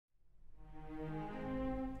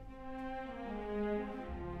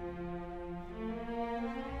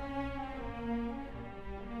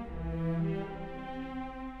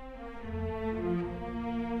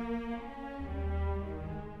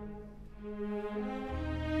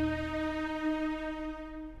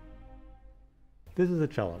This is a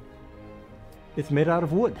cello. It's made out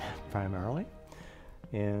of wood, primarily,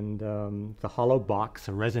 and the hollow box,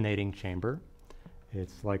 a resonating chamber.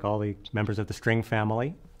 It's like all the members of the string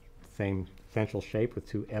family, same essential shape with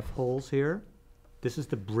two F holes here. This is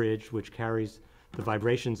the bridge which carries the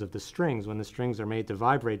vibrations of the strings. When the strings are made to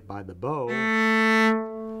vibrate by the bow,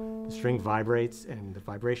 the string vibrates and the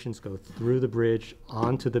vibrations go through the bridge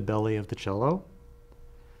onto the belly of the cello,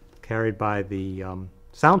 carried by the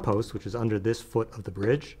sound post, which is under this foot of the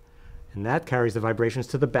bridge, and that carries the vibrations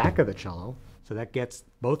to the back of the cello. So that gets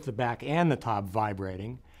both the back and the top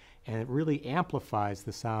vibrating, and it really amplifies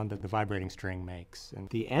the sound that the vibrating string makes. And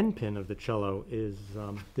the end pin of the cello is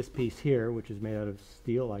this piece here, which is made out of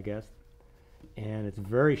steel, I guess, and it's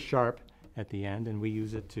very sharp at the end, and we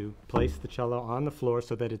use it to place the cello on the floor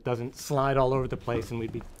so that it doesn't slide all over the place, and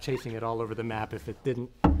we'd be chasing it all over the map if it didn't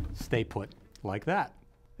stay put like that.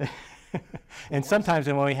 And sometimes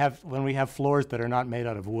when we have floors that are not made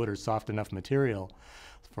out of wood or soft enough material,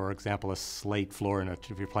 for example, a slate floor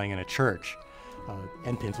if you're playing in a church,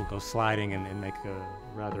 end pins will go sliding and make a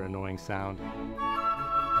rather annoying sound.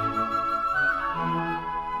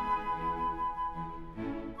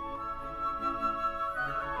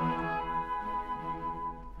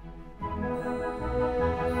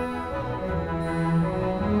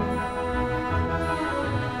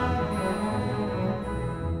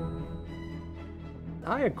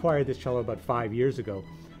 I acquired this cello about 5 years ago.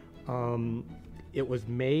 It was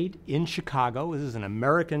made in Chicago. This is an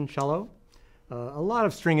American cello. A lot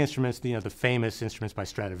of string instruments, the famous instruments by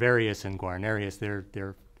Stradivarius and Guarnerius,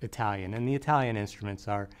 they're Italian, and the Italian instruments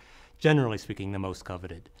are, generally speaking, the most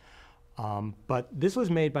coveted. But this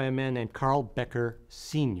was made by a man named Carl Becker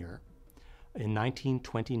Sr. in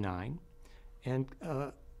 1929, and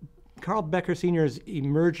Carl Becker Sr. is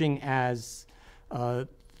emerging as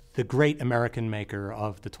the great American maker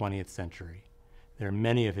of the 20th century. There are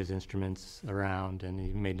many of his instruments around, and he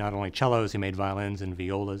made not only cellos, he made violins and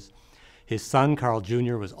violas. His son, Carl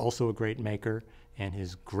Jr., was also a great maker, and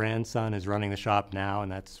his grandson is running the shop now,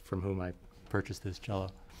 and that's from whom I purchased this cello.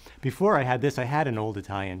 Before I had this, I had an old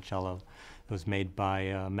Italian cello that was made by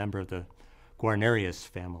a member of the Guarnerius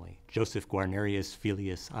family, Joseph Guarnerius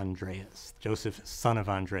Filius Andreas, Joseph, son of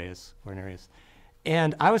Andreas Guarnerius.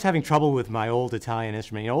 And I was having trouble with my old Italian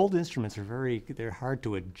instrument. Old instruments are they're hard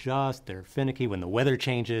to adjust, they're finicky. When the weather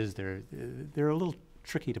changes, they're a little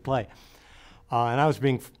tricky to play. And I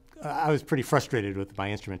was pretty frustrated with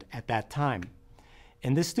my instrument at that time.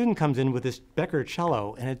 And this student comes in with this Becker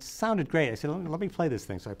cello, and it sounded great. I said, let me play this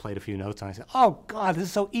thing. So I played a few notes, and I said, oh, God, this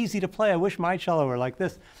is so easy to play. I wish my cello were like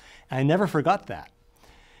this. And I never forgot that.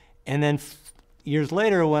 And then years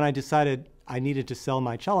later, when I decided I needed to sell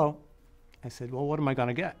my cello, I said, well, what am I going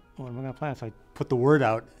to get? What am I going to play? So I put the word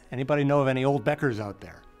out. Anybody know of any old Beckers out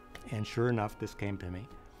there? And sure enough, this came to me.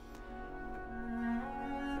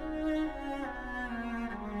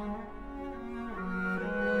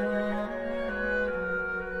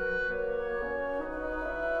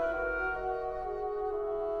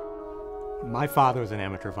 My father was an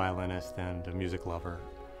amateur violinist and a music lover,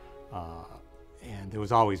 and there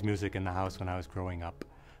was always music in the house when I was growing up.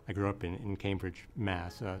 I grew up in Cambridge,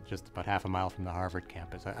 Mass, just about half a mile from the Harvard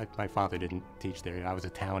campus. My father didn't teach there. I was a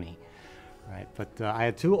townie, right? But I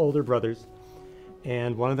had two older brothers,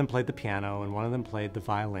 and one of them played the piano, and one of them played the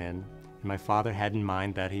violin. And my father had in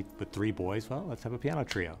mind that with three boys, well, let's have a piano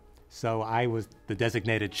trio. So I was the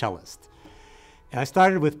designated cellist. And I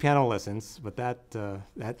started with piano lessons, but that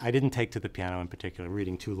I didn't take to the piano in particular.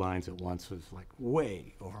 Reading two lines at once was like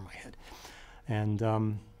way over my head. And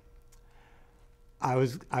I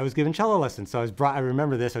was given cello lessons. So I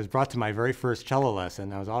remember this. I was brought to my very first cello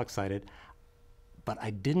lesson. I was all excited, but I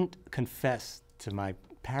didn't confess to my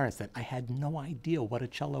parents that I had no idea what a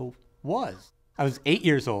cello was. I was 8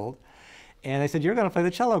 years old, and they said, "You're going to play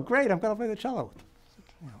the cello." Great, I'm going to play the cello.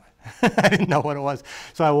 I didn't know what it was.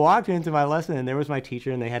 So I walked into my lesson, and there was my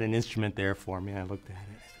teacher, and they had an instrument there for me. And I looked at it,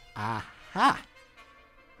 and I said, aha!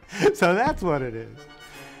 So that's what it is.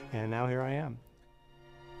 And now here I am.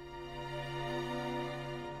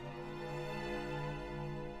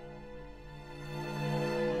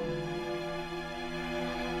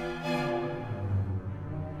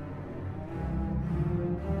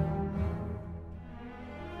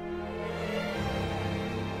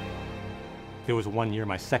 There was 1 year,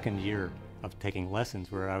 my second year of taking lessons,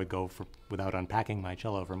 where I would go without unpacking my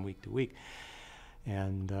cello from week to week.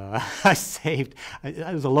 And I saved,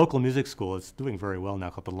 it was a local music school. It's doing very well now,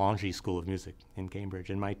 called the Longy School of Music in Cambridge.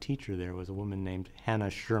 And my teacher there was a woman named Hannah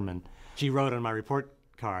Sherman. She wrote on my report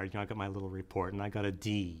card, I got my little report, and I got a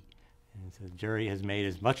D. And it said, Jerry has made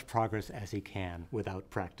as much progress as he can without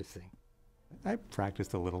practicing. I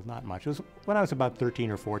practiced a little, not much. It was when I was about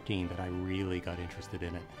 13 or 14 that I really got interested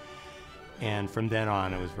in it. And from then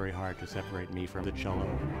on, it was very hard to separate me from the cello.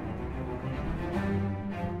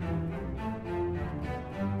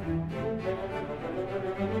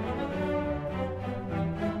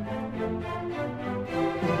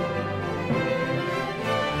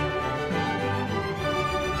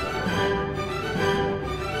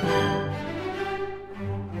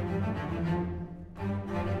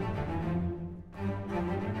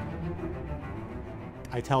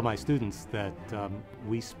 I tell my students that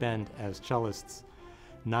we spend, as cellists,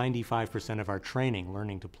 95% of our training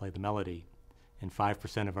learning to play the melody and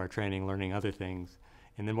 5% of our training learning other things.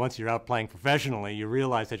 And then once you're out playing professionally, you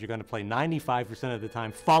realize that you're going to play 95% of the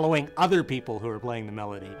time following other people who are playing the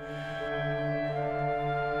melody.